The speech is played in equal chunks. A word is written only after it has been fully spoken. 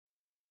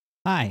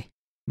Hi,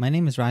 my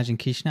name is Rajan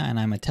Krishna and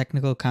I'm a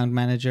technical account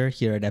manager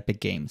here at Epic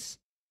Games.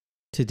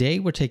 Today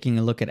we're taking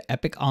a look at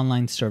Epic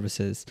Online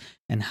Services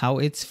and how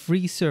its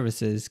free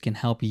services can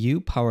help you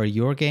power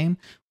your game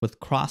with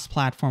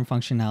cross-platform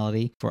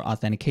functionality for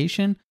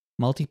authentication,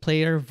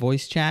 multiplayer,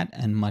 voice chat,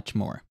 and much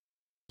more.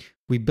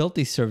 We built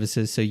these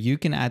services so you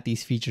can add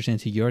these features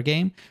into your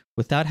game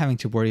without having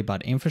to worry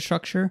about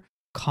infrastructure,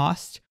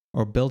 cost,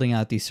 or building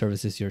out these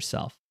services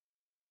yourself.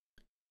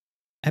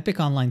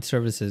 Epic Online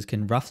Services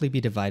can roughly be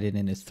divided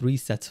into three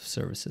sets of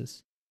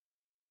services.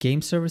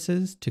 Game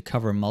services to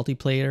cover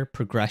multiplayer,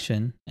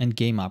 progression, and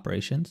game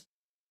operations.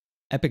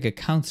 Epic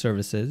Account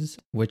Services,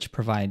 which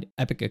provide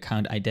Epic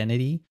account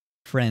identity,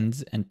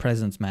 friends, and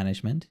presence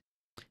management.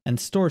 And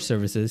Store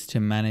Services to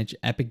manage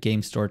Epic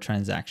Game Store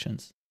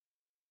transactions.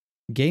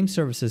 Game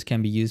services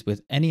can be used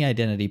with any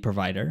identity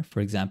provider, for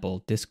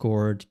example,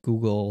 Discord,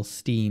 Google,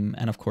 Steam,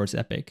 and of course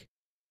Epic,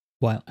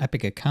 while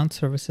Epic Account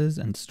Services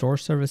and Store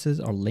Services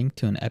are linked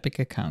to an Epic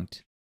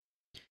account.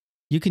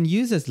 You can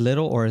use as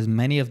little or as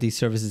many of these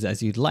services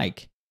as you'd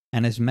like,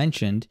 and as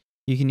mentioned,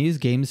 you can use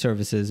game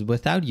services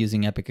without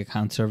using Epic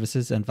Account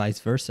Services and vice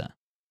versa.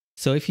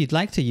 So if you'd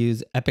like to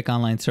use Epic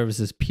Online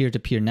Services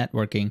peer-to-peer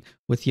networking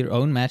with your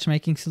own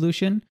matchmaking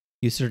solution,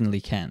 you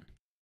certainly can.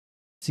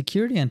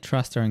 Security and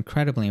trust are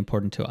incredibly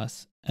important to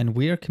us, and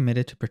we are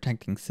committed to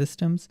protecting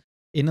systems,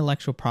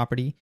 intellectual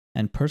property,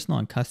 and personal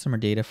and customer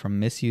data from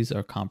misuse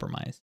or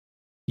compromise.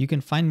 You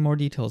can find more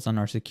details on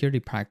our security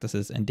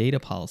practices and data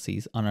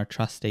policies on our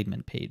trust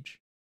statement page.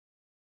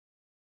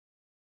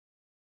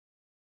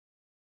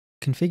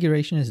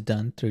 Configuration is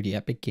done through the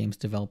Epic Games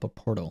Developer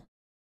Portal,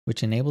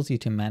 which enables you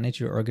to manage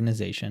your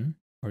organization,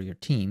 or your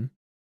team,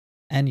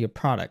 and your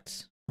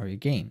products, or your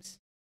games,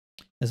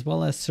 as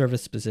well as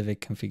service-specific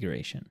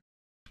configuration.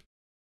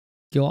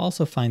 You'll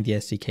also find the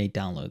SDK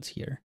downloads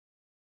here.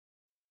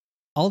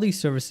 All these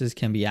services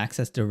can be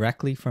accessed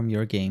directly from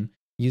your game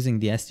using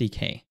the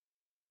SDK,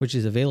 which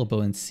is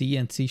available in C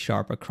and C#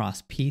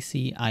 across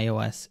PC,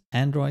 iOS,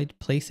 Android,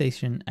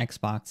 PlayStation,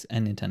 Xbox,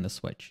 and Nintendo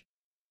Switch.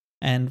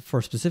 And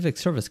for specific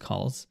service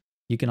calls,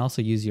 you can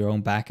also use your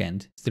own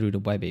backend through the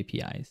web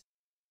APIs.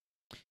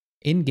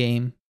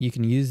 In-game, you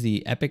can use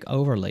the Epic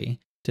Overlay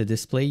to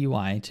display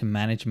UI to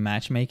manage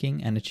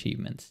matchmaking and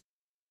achievements.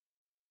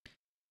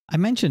 I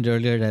mentioned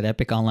earlier that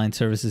Epic Online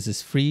Services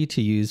is free to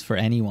use for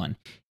anyone,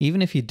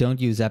 even if you don't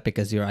use Epic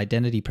as your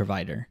identity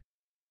provider.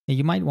 And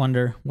you might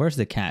wonder, where's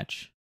the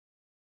catch?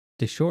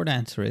 The short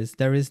answer is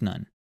there is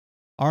none.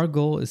 Our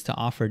goal is to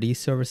offer these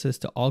services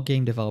to all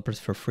game developers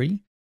for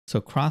free,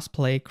 so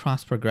cross-play,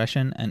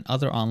 cross-progression, and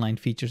other online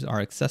features are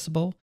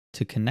accessible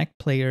to connect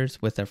players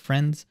with their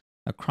friends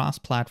across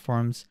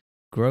platforms,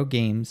 grow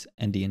games,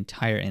 and the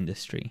entire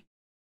industry.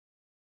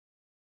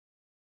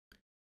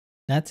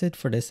 That's it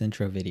for this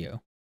intro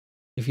video.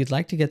 If you'd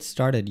like to get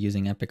started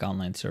using Epic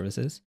Online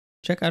Services,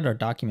 check out our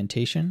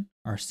documentation,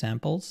 our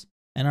samples,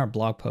 and our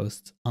blog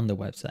posts on the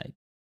website.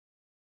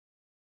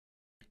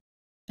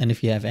 And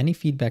if you have any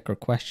feedback or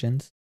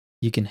questions,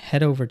 you can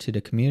head over to the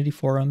community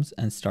forums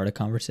and start a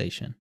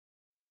conversation.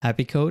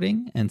 Happy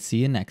coding, and see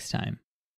you next time.